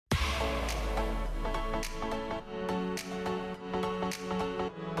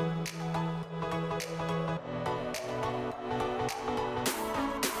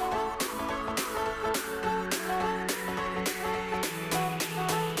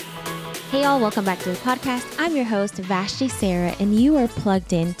Hey y'all, welcome back to the podcast. I'm your host, Vashti Sarah, and you are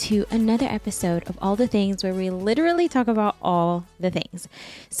plugged in to another episode of All the Things where we literally talk about all the things.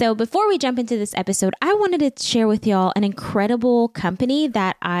 So before we jump into this episode, I wanted to share with y'all an incredible company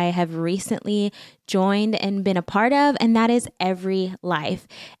that I have recently joined and been a part of, and that is Every Life.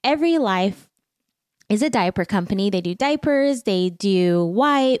 Every Life is a diaper company. They do diapers, they do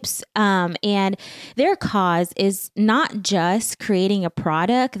wipes, and their cause is not just creating a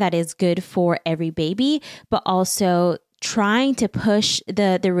product that is good for every baby, but also trying to push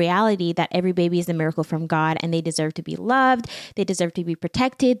the reality that every baby is a miracle from God and they deserve to be loved, they deserve to be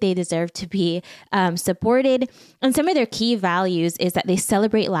protected, they deserve to be supported. And some of their key values is that they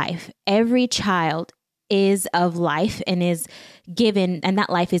celebrate life. Every child is of life and is given, and that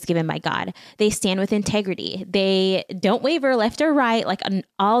life is given by God. They stand with integrity. They don't waver left or right like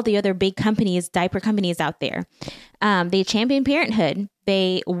all the other big companies, diaper companies out there. They champion parenthood.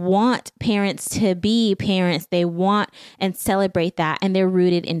 They want parents to be parents. They want and celebrate that. And they're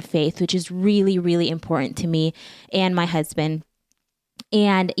rooted in faith, which is really, really important to me and my husband.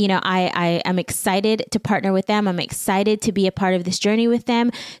 And, you know, I am excited to partner with them. I'm excited to be a part of this journey with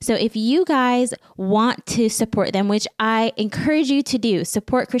them. So if you guys want to support them, which I encourage you to do,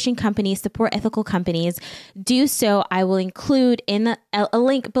 support Christian companies, support ethical companies, do so. I will include in a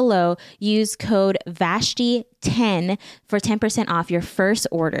link below. Use code VASHTI10 for 10% off your first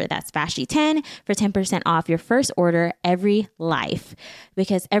order. That's VASHTI10 for 10% off your first order. Every life,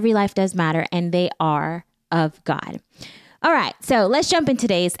 because every life does matter and they are of God. All right, so let's jump in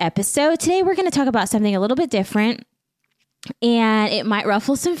today's episode. Today, we're going to talk about something a little bit different, and it might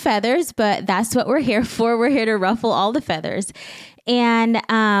ruffle some feathers, but that's what we're here for. We're here to ruffle all the feathers, and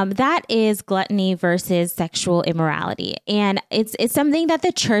that is gluttony versus sexual immorality. And it's something that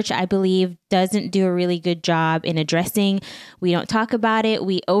the church, I believe, doesn't do a really good job in addressing. We don't talk about it.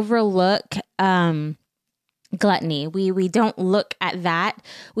 We overlook gluttony. We don't look at that.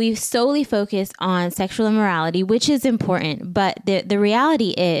 We solely focus on sexual immorality, which is important. But the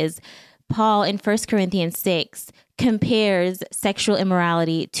reality is, Paul in 1 Corinthians 6 compares sexual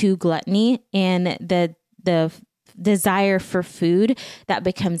immorality to gluttony and the desire for food that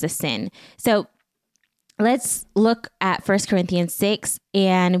becomes a sin. So let's look at 1 Corinthians 6,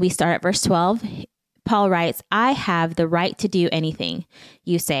 and we start at verse 12. Paul writes, "I have the right to do anything,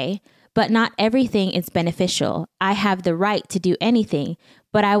 you say, but not everything is beneficial. I have the right to do anything,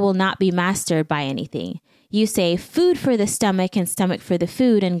 but I will not be mastered by anything. You say food for the stomach and stomach for the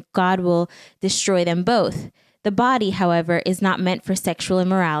food, and God will destroy them both. The body, however, is not meant for sexual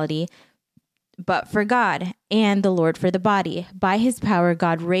immorality, but for God, and the Lord for the body. By his power,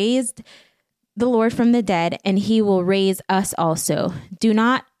 God raised the Lord from the dead, and he will raise us also. Do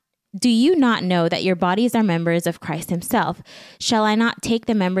you not know that your bodies are members of Christ himself? Shall I not take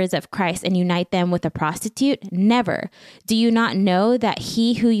the members of Christ and unite them with a prostitute? Never. Do you not know that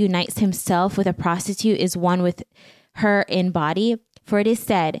he who unites himself with a prostitute is one with her in body? For it is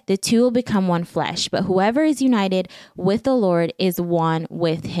said, the two will become one flesh, but whoever is united with the Lord is one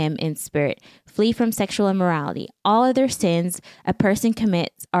with him in spirit. Flee from sexual immorality. All other sins a person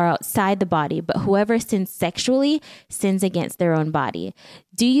commits are outside the body, but whoever sins sexually sins against their own body.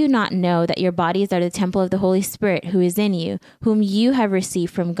 Do you not know that your bodies are the temple of the Holy Spirit who is in you, whom you have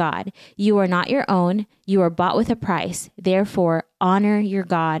received from God? You are not your own. You are bought with a price. Therefore, honor your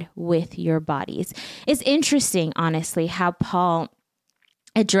God with your bodies." It's interesting, honestly, how Paul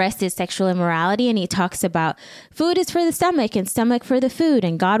addresses sexual immorality, and he talks about food is for the stomach and stomach for the food,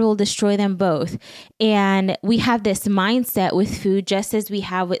 and God will destroy them both. And we have this mindset with food just as we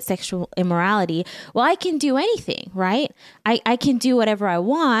have with sexual immorality. Well, I can do anything, right? I can do whatever I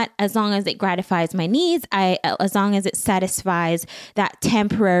want as long as it gratifies my needs, as long as it satisfies that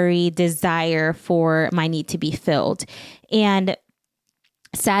temporary desire for my need to be filled. And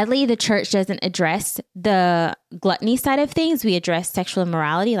sadly, the church doesn't address the gluttony side of things. We address sexual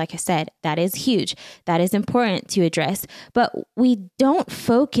immorality. Like I said, that is huge. That is important to address. But we don't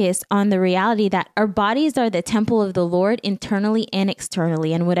focus on the reality that our bodies are the temple of the Lord internally and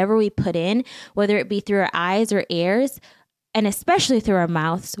externally. And whatever we put in, whether it be through our eyes or ears, and especially through our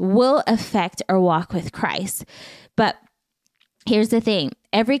mouths, will affect our walk with Christ. But here's the thing.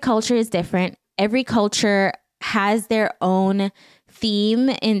 Every culture is different. Every culture has their own theme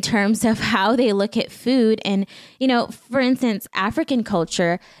in terms of how they look at food. And, you know, for instance, African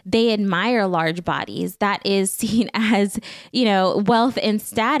culture, they admire large bodies. That is seen as, you know, wealth and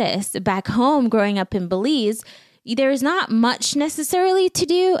status. Back home, growing up in Belize, there's not much necessarily to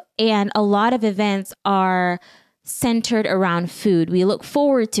do. And a lot of events are centered around food. We look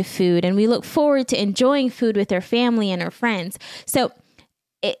forward to food, and we look forward to enjoying food with our family and our friends. So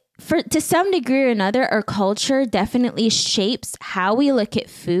to some degree or another, our culture definitely shapes how we look at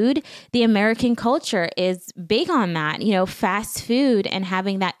food. The American culture is big on that, fast food and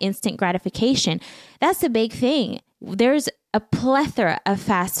having that instant gratification. That's the big thing. There's a plethora of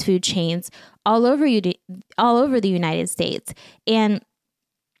fast food chains all over the United States. And,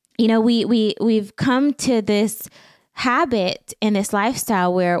 we've come to this habit and this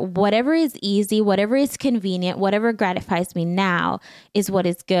lifestyle where whatever is easy, whatever is convenient, whatever gratifies me now is what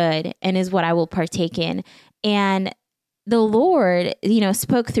is good and is what I will partake in. And the Lord,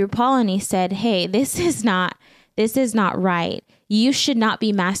 spoke through Paul, and he said, hey, this is not right. You should not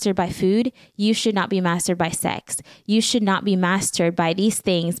be mastered by food. You should not be mastered by sex. You should not be mastered by these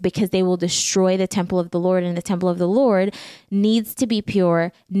things, because they will destroy the temple of the Lord. And the temple of the Lord needs to be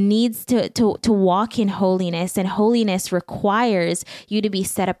pure, needs to walk in holiness. And holiness requires you to be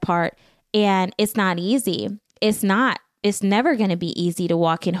set apart. And it's not easy. It's never going to be easy to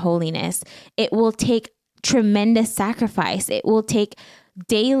walk in holiness. It will take tremendous sacrifice. It will take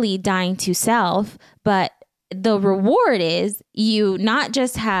daily dying to self, but the reward is you not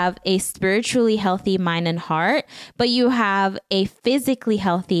just have a spiritually healthy mind and heart, but you have a physically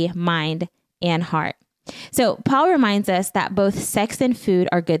healthy mind and heart. So Paul reminds us that both sex and food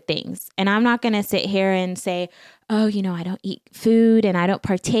are good things. And I'm not going to sit here and say, oh, I don't eat food and I don't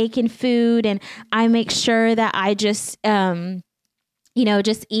partake in food and I make sure that I just,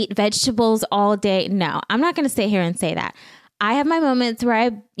 just eat vegetables all day. No, I'm not going to sit here and say that. I have my moments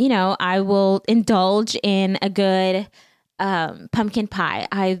where I will indulge in a good pumpkin pie.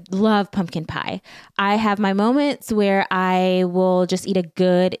 I love pumpkin pie. I have my moments where I will just eat a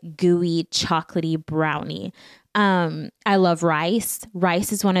good gooey chocolatey brownie. I love rice.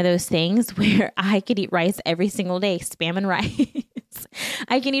 Rice is one of those things where I could eat rice every single day, spam and rice.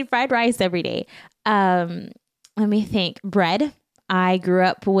 I can eat fried rice every day. Let me think. Bread. I grew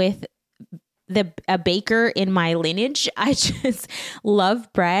up with a baker in my lineage. I just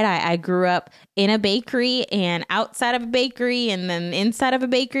love bread. I grew up in a bakery and outside of a bakery and then inside of a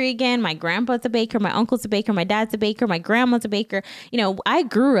bakery again. My grandpa's a baker. My uncle's a baker. My dad's a baker. My grandma's a baker. I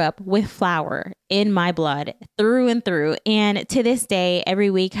grew up with flour in my blood through and through. And to this day, every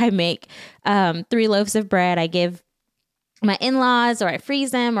week I make 3 loaves of bread. I give my in-laws or I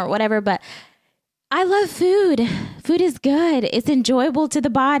freeze them or whatever. But I love food. Food is good. It's enjoyable to the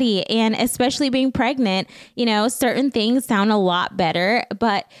body. And especially being pregnant, certain things sound a lot better,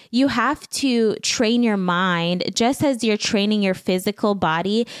 but you have to train your mind just as you're training your physical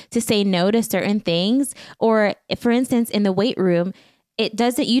body to say no to certain things. Or for instance, in the weight room,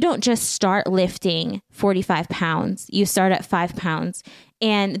 you don't just start lifting 45 pounds. You start at 5 pounds.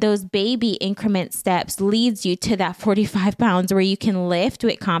 And those baby increment steps leads you to that 45 pounds where you can lift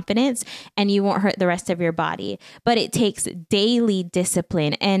with confidence and you won't hurt the rest of your body. But it takes daily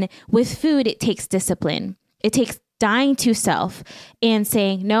discipline. And with food, it takes discipline. It takes dying to self and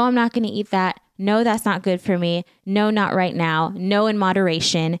saying, no, I'm not going to eat that. No, that's not good for me. No, not right now. No, in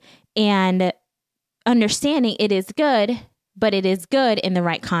moderation. And understanding it is good, but it is good in the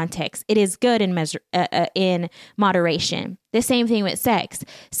right context. It is good in moderation. The same thing with sex.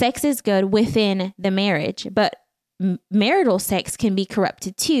 Sex is good within the marriage, but marital sex can be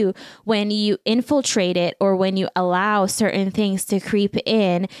corrupted too when you infiltrate it or when you allow certain things to creep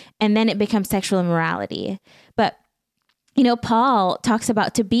in, and then it becomes sexual immorality. But Paul talks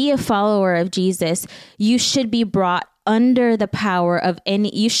about, to be a follower of Jesus, you should be brought under the power of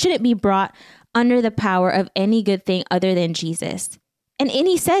you shouldn't be brought under the power of any good thing other than Jesus. And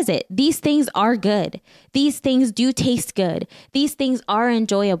he says it. These things are good. These things do taste good. These things are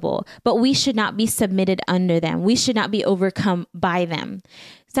enjoyable, but we should not be submitted under them. We should not be overcome by them.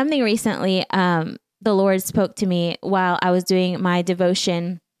 Something recently, the Lord spoke to me while I was doing my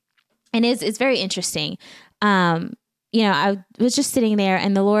devotion, and it's very interesting. I was just sitting there,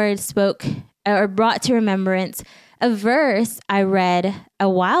 and the Lord spoke or brought to remembrance a verse I read a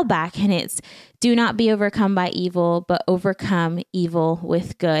while back, and it's, do not be overcome by evil, but overcome evil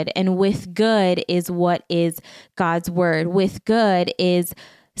with good. And with good is what is God's word. With good is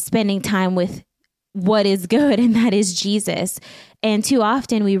spending time with what is good, and that is Jesus. And too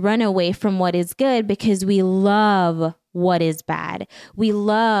often we run away from what is good because we love what is bad. We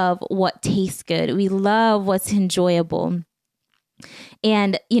love what tastes good. We love what's enjoyable.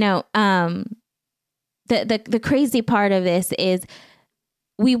 And, the crazy part of this is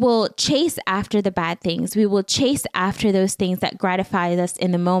we will chase after the bad things. We will chase after those things that gratify us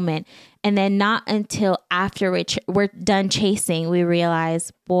in the moment. And then not until after we're done chasing, we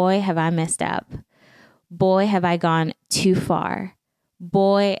realize, boy, have I messed up. Boy, have I gone too far.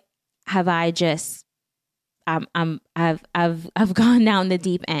 Boy, have I I've gone down the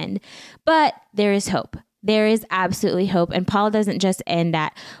deep end. But there is hope. There is absolutely hope. And Paul doesn't just end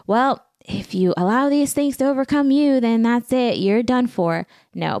at, well, if you allow these things to overcome you, then that's it. You're done for.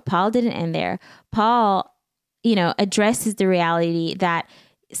 No, Paul didn't end there. Paul, addresses the reality that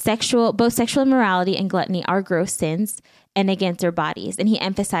both sexual immorality and gluttony are gross sins and against our bodies. And he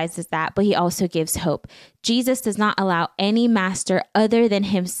emphasizes that, but he also gives hope. Jesus does not allow any master other than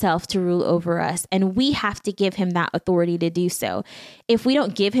himself to rule over us. And we have to give him that authority to do so. If we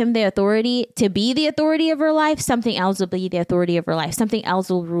don't give him the authority to be the authority of our life, something else will be the authority of our life. Something else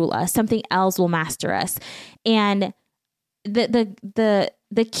will rule us. Something else will master us. And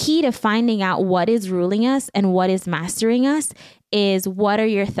the key to finding out what is ruling us and what is mastering us is what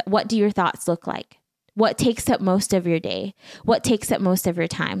do your thoughts look like? What takes up most of your day? What takes up most of your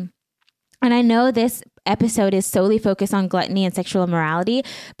time? And I know this episode is solely focused on gluttony and sexual immorality,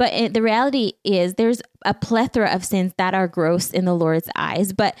 but the reality is there's a plethora of sins that are gross in the Lord's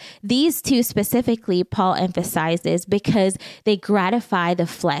eyes. But these two specifically, Paul emphasizes because they gratify the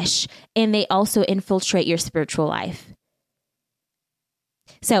flesh and they also infiltrate your spiritual life.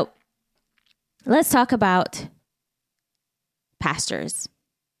 So let's talk about pastors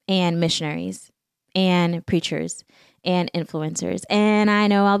and missionaries and preachers and influencers. And I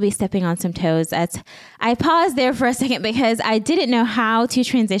know I'll be stepping on some toes. I paused there for a second because I didn't know how to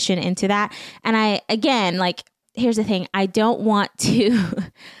transition into that. And here's the thing. I don't want to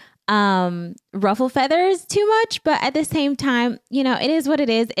ruffle feathers too much, but at the same time, it is what it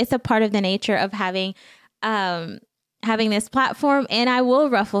is. It's a part of the nature of having this platform, and I will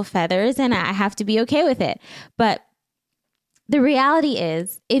ruffle feathers and I have to be okay with it. But the reality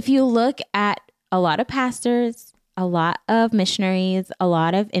is, if you look at a lot of pastors, a lot of missionaries, a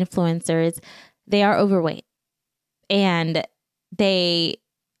lot of influencers, they are overweight, and they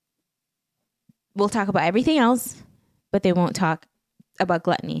will talk about everything else, but they won't talk about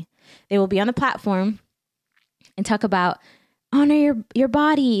gluttony. They will be on the platform and talk about honor your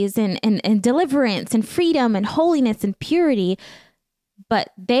bodies and deliverance and freedom and holiness and purity,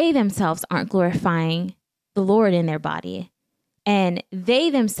 but they themselves aren't glorifying the Lord in their body. And they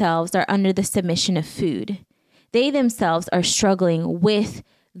themselves are under the submission of food. They themselves are struggling with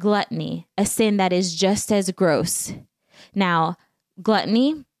gluttony, a sin that is just as gross. Now,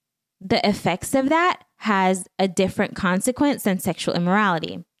 gluttony, the effects of that has a different consequence than sexual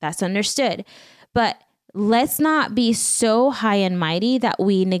immorality. That's understood. But let's not be so high and mighty that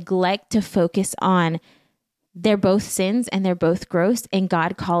we neglect to focus on they're both sins and they're both gross. And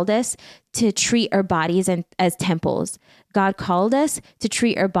God called us to treat our bodies as temples. God called us to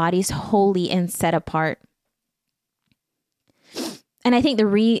treat our bodies holy and set apart. And I think the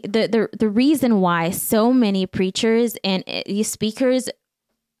reason why so many preachers and speakers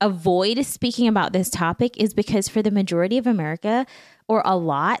avoid speaking about this topic is because for the majority of America, or a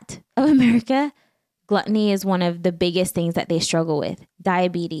lot of America, gluttony is one of the biggest things that they struggle with.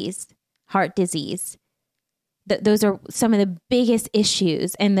 Diabetes, heart disease. Those are some of the biggest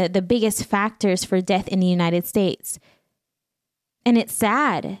issues and the biggest factors for death in the United States. And it's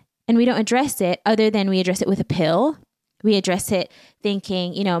sad. And we don't address it other than we address it with a pill. We address it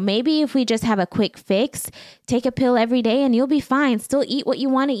thinking, maybe if we just have a quick fix, take a pill every day and you'll be fine. Still eat what you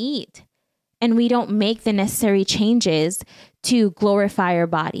want to eat. And we don't make the necessary changes to glorify our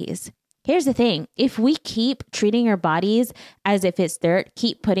bodies. Here's the thing. If we keep treating our bodies as if it's dirt,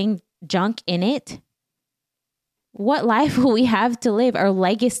 keep putting junk in it, what life will we have to live? Our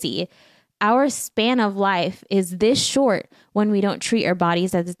legacy, our span of life is this short when we don't treat our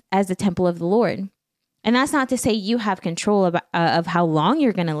bodies as the temple of the Lord. And that's not to say you have control of how long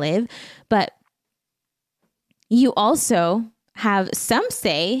you're going to live, but you also have some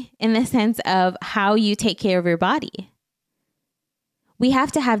say in the sense of how you take care of your body. We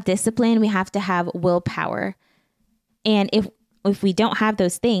have to have discipline. We have to have willpower. And if we don't have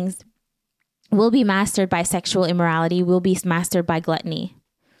those things, we'll be mastered by sexual immorality. We'll be mastered by gluttony.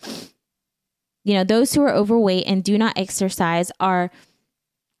 Those who are overweight and do not exercise are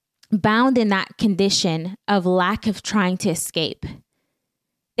bound in that condition of lack of trying to escape.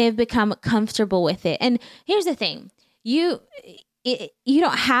 They've become comfortable with it. And here's the thing. You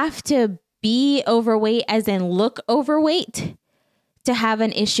don't have to be overweight as in look overweight to have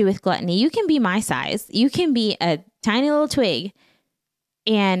an issue with gluttony. You can be my size. You can be a tiny little twig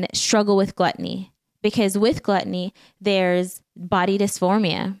and struggle with gluttony, because with gluttony, there's body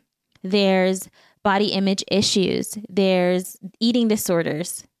dysphoria, there's body image issues, there's eating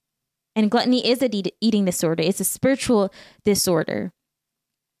disorders. And gluttony is an eating disorder. It's a spiritual disorder.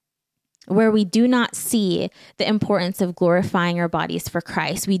 where we do not see the importance of glorifying our bodies for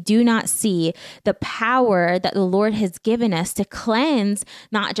Christ. We do not see the power that the Lord has given us to cleanse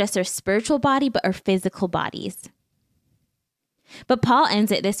not just our spiritual body, but our physical bodies. But Paul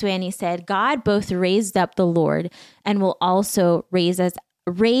ends it this way, and he said, God both raised up the Lord and will also raise us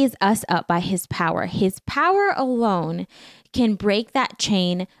up by his power. His power alone can break that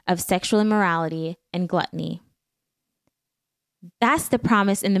chain of sexual immorality and gluttony. That's the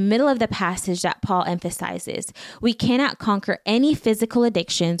promise in the middle of the passage that Paul emphasizes. We cannot conquer any physical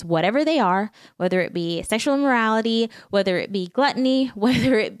addictions, whatever they are, whether it be sexual immorality, whether it be gluttony,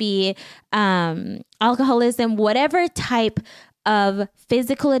 whether it be alcoholism, whatever type of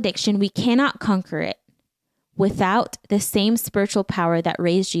physical addiction, we cannot conquer it without the same spiritual power that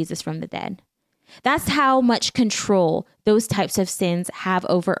raised Jesus from the dead. That's how much control those types of sins have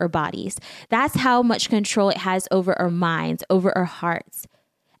over our bodies. That's how much control it has over our minds, over our hearts.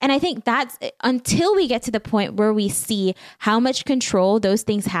 And I think that's until we get to the point where we see how much control those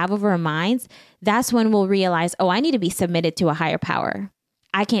things have over our minds, that's when we'll realize, oh, I need to be submitted to a higher power.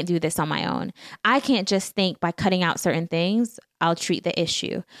 I can't do this on my own. I can't just think by cutting out certain things, I'll treat the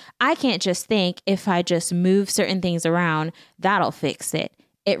issue. I can't just think if I just move certain things around, that'll fix it.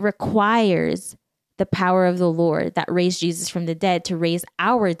 It requires the power of the Lord that raised Jesus from the dead to raise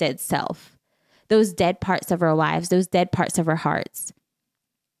our dead self, those dead parts of our lives, those dead parts of our hearts.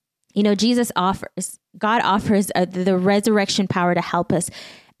 You know, God offers the resurrection power to help us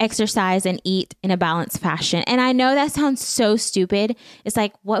exercise and eat in a balanced fashion. And I know that sounds so stupid. It's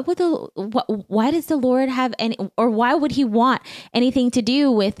like, why does the Lord have any, or why would he want anything to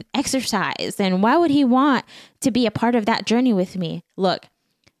do with exercise? And why would he want to be a part of that journey with me? Look,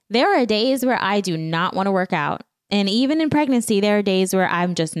 there are days where I do not want to work out. And even in pregnancy, there are days where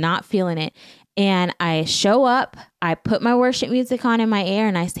I'm just not feeling it. And I show up, I put my worship music on in my ear,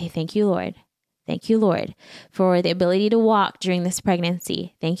 and I say, thank you, Lord. Thank you, Lord, for the ability to walk during this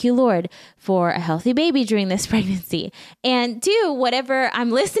pregnancy. Thank you, Lord, for a healthy baby during this pregnancy. And do whatever I'm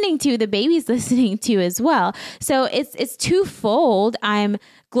listening to, the baby's listening to as well. So it's twofold. I'm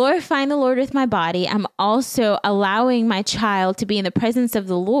glorifying the Lord with my body. I'm also allowing my child to be in the presence of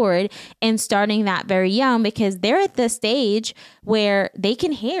the Lord and starting that very young, because they're at the stage where they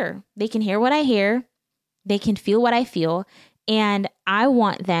can hear. They can hear what I hear. They can feel what I feel. And I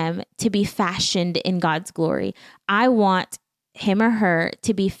want them to be fashioned in God's glory. I want him or her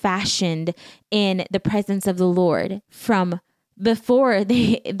to be fashioned in the presence of the Lord from before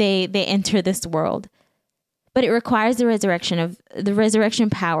they enter this world. But it requires the resurrection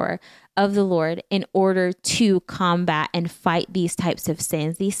power of the Lord in order to combat and fight these types of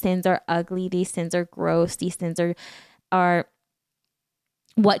sins. These sins are ugly. These sins are gross. These sins are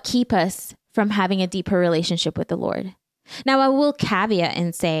what keep us from having a deeper relationship with the Lord. Now, I will caveat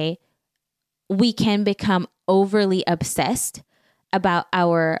and say we can become overly obsessed about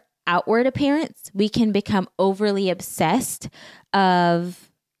our outward appearance. We can become overly obsessed of,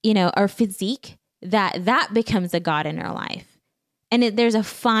 our physique, that becomes a God in our life. And there's a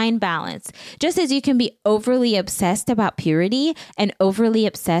fine balance. Just as you can be overly obsessed about purity and overly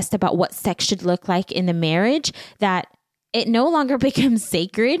obsessed about what sex should look like in the marriage, that it no longer becomes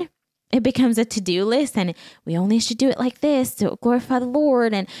sacred. It becomes a to-do list, and we only should do it like this to glorify the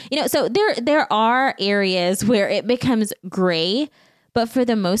Lord. And, so there are areas where it becomes gray, but for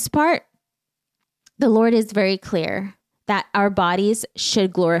the most part, the Lord is very clear that our bodies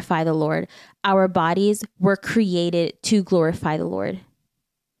should glorify the Lord. Our bodies were created to glorify the Lord.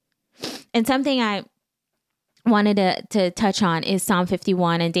 And something I wanted to touch on is Psalm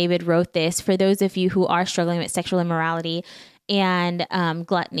 51, and David wrote this for those of you who are struggling with sexual immorality and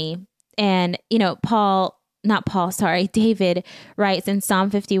gluttony. And, David writes in Psalm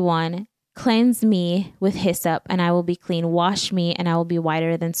 51, cleanse me with hyssop and I will be clean. Wash me and I will be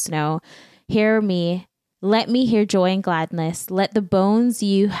whiter than snow. Hear me. Let me hear joy and gladness. Let the bones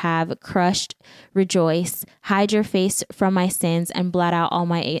you have crushed rejoice. Hide your face from my sins and blot out all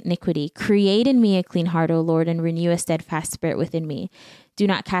my iniquity. Create in me a clean heart, O Lord, and renew a steadfast spirit within me. Do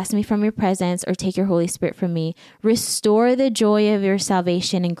not cast me from your presence or take your Holy Spirit from me. Restore the joy of your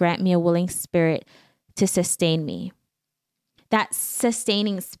salvation and grant me a willing spirit to sustain me. That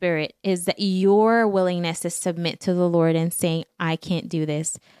sustaining spirit is that your willingness to submit to the Lord and saying, I can't do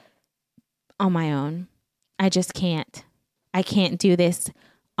this on my own. I just can't. I can't do this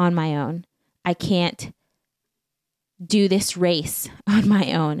on my own. I can't do this race on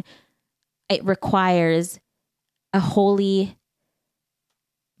my own. It requires a holy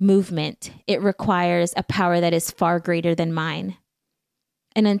movement. It requires a power that is far greater than mine.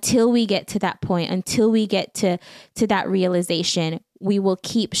 And until we get to that point, until we get to that realization, we will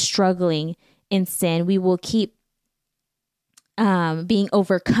keep struggling in sin. We will keep being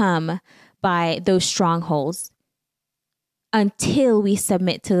overcome by those strongholds until we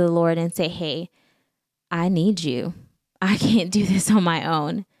submit to the Lord and say, hey, I need you. I can't do this on my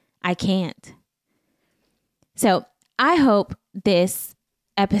own. I can't. So I hope this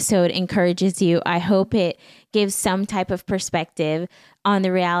episode encourages you. I hope it gives some type of perspective on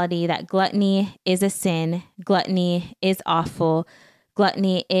the reality that gluttony is a sin. Gluttony is awful.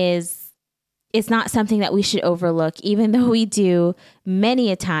 Gluttony it's not something that we should overlook, even though we do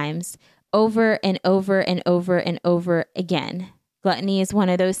many a times over and over and over and over again. Gluttony is one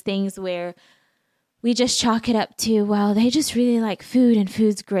of those things where we just chalk it up to, well, they just really like food and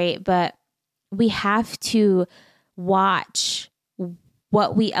food's great, but we have to watch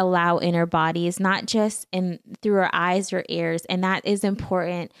what we allow in our bodies, not just through our eyes or ears. And that is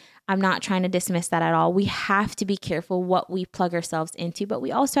important. I'm not trying to dismiss that at all. We have to be careful what we plug ourselves into, but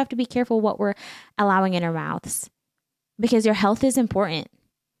we also have to be careful what we're allowing in our mouths, because your health is important.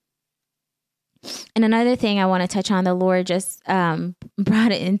 And another thing I want to touch on, the Lord just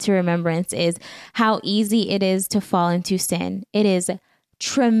brought it into remembrance, is how easy it is to fall into sin. It is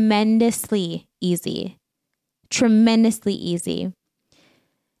tremendously easy. Tremendously easy.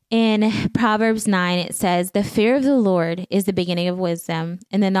 In Proverbs 9, it says, the fear of the Lord is the beginning of wisdom,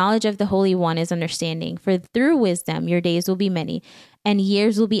 and the knowledge of the Holy One is understanding. For through wisdom, your days will be many, and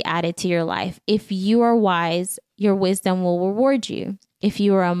years will be added to your life. If you are wise, your wisdom will reward you. If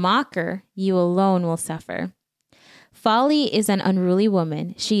you are a mocker, you alone will suffer. Folly is an unruly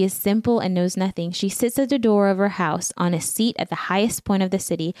woman. She is simple and knows nothing. She sits at the door of her house on a seat at the highest point of the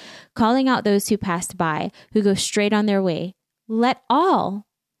city, calling out those who passed by, who go straight on their way. Let all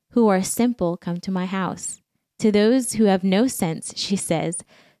who are simple come to my house. To those who have no sense, she says,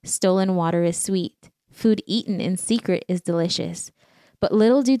 stolen water is sweet. Food eaten in secret is delicious. But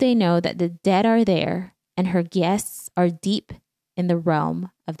little do they know that the dead are there, and her guests are deep in the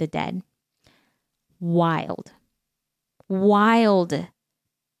realm of the dead. Wild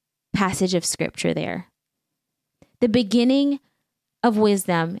passage of scripture there. The beginning of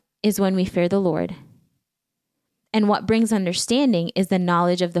wisdom is when we fear the Lord. And what brings understanding is the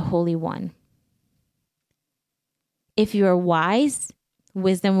knowledge of the Holy One. If you are wise,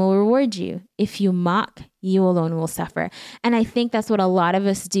 wisdom will reward you. If you mock, you alone will suffer. And I think that's what a lot of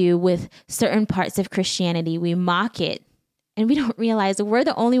us do with certain parts of Christianity. We mock it, and we don't realize that we're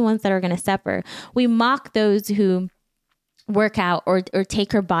the only ones that are going to suffer. We mock those who work out or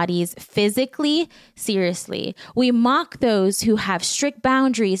take our bodies physically seriously. We mock those who have strict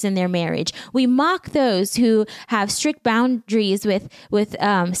boundaries in their marriage. We mock those who have strict boundaries with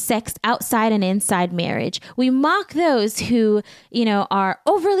sex outside and inside marriage. We mock those who, are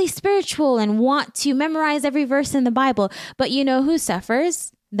overly spiritual and want to memorize every verse in the Bible. But you know who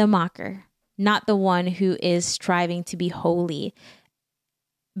suffers? The mocker, not the one who is striving to be holy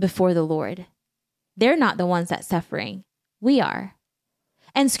before the Lord. They're not the ones that's suffering. We are.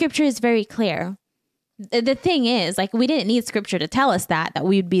 And scripture is very clear. The thing is, we didn't need scripture to tell us that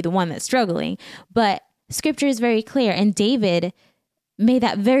we'd be the one that's struggling. But scripture is very clear. And David made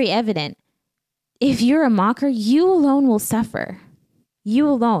that very evident. If you're a mocker, you alone will suffer. You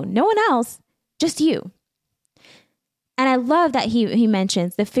alone. No one else, just you. And I love that he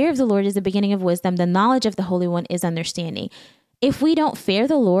mentions the fear of the Lord is the beginning of wisdom. The knowledge of the Holy One is understanding. If we don't fear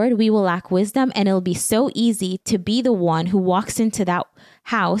the Lord, we will lack wisdom, and it'll be so easy to be the one who walks into that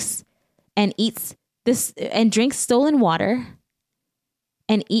house and eats this and drinks stolen water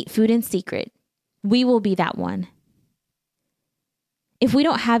and eat food in secret. We will be that one. If we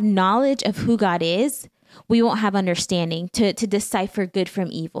don't have knowledge of who God is, we won't have understanding to decipher good from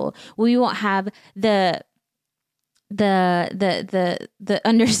evil. We won't have the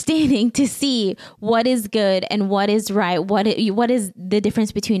understanding to see what is good and what is right, what is the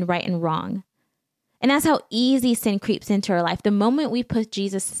difference between right and wrong. And that's how easy sin creeps into our life. The moment we put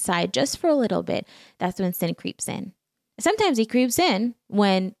Jesus aside just for a little bit, that's when sin creeps in. Sometimes he creeps in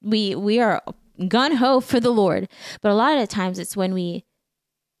when we are gung-ho for the Lord. But a lot of the times it's when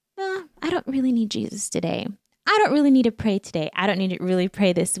I don't really need Jesus today. I don't really need to pray today. I don't need to really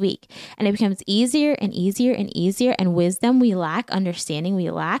pray this week. And it becomes easier and easier and easier. And wisdom we lack, understanding we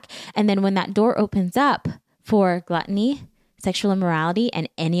lack. And then when that door opens up for gluttony, sexual immorality, and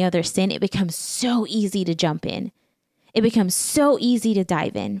any other sin, it becomes so easy to jump in. It becomes so easy to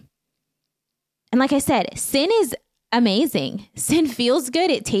dive in. And like I said, sin is amazing. Sin feels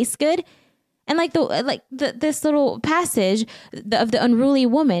good. It tastes good. And this little passage of the unruly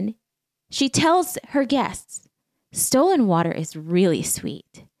woman, she tells her guests, stolen water is really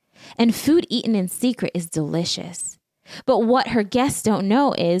sweet, and food eaten in secret is delicious. But what her guests don't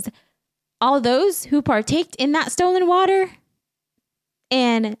know is all those who partaked in that stolen water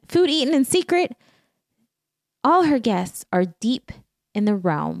and food eaten in secret, all her guests are deep in the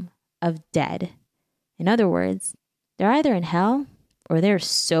realm of dead. In other words, they're either in hell or they're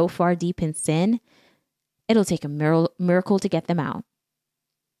so far deep in sin, it'll take a miracle to get them out.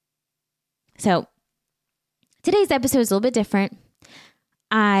 So today's episode is a little bit different.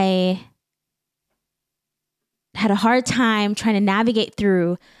 I had a hard time trying to navigate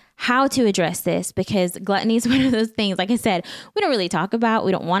through how to address this because gluttony is one of those things, like I said, we don't really talk about,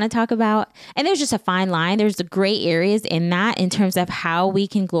 we don't want to talk about. And there's just a fine line. There's the gray areas in that in terms of how we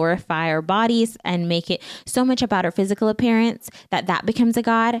can glorify our bodies and make it so much about our physical appearance that becomes a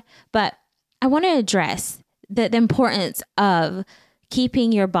god. But I want to address the importance of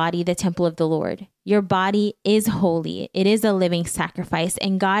keeping your body the temple of the Lord. Your body is holy. It is a living sacrifice.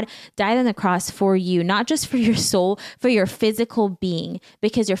 And God died on the cross for you, not just for your soul, for your physical being,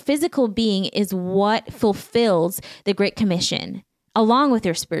 because your physical being is what fulfills the Great Commission, along with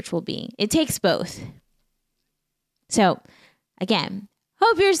your spiritual being. It takes both. So again,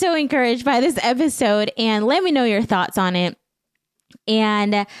 hope you're so encouraged by this episode and let me know your thoughts on it.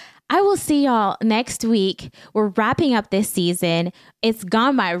 And I will see y'all next week. We're wrapping up this season. It's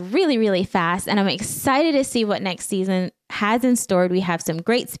gone by really, really fast, and I'm excited to see what next season has in store. We have some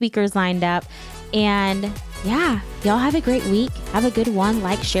great speakers lined up, and yeah, y'all have a great week. Have a good one.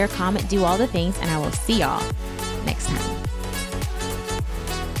 Like, share, comment, do all the things, and I will see y'all next time.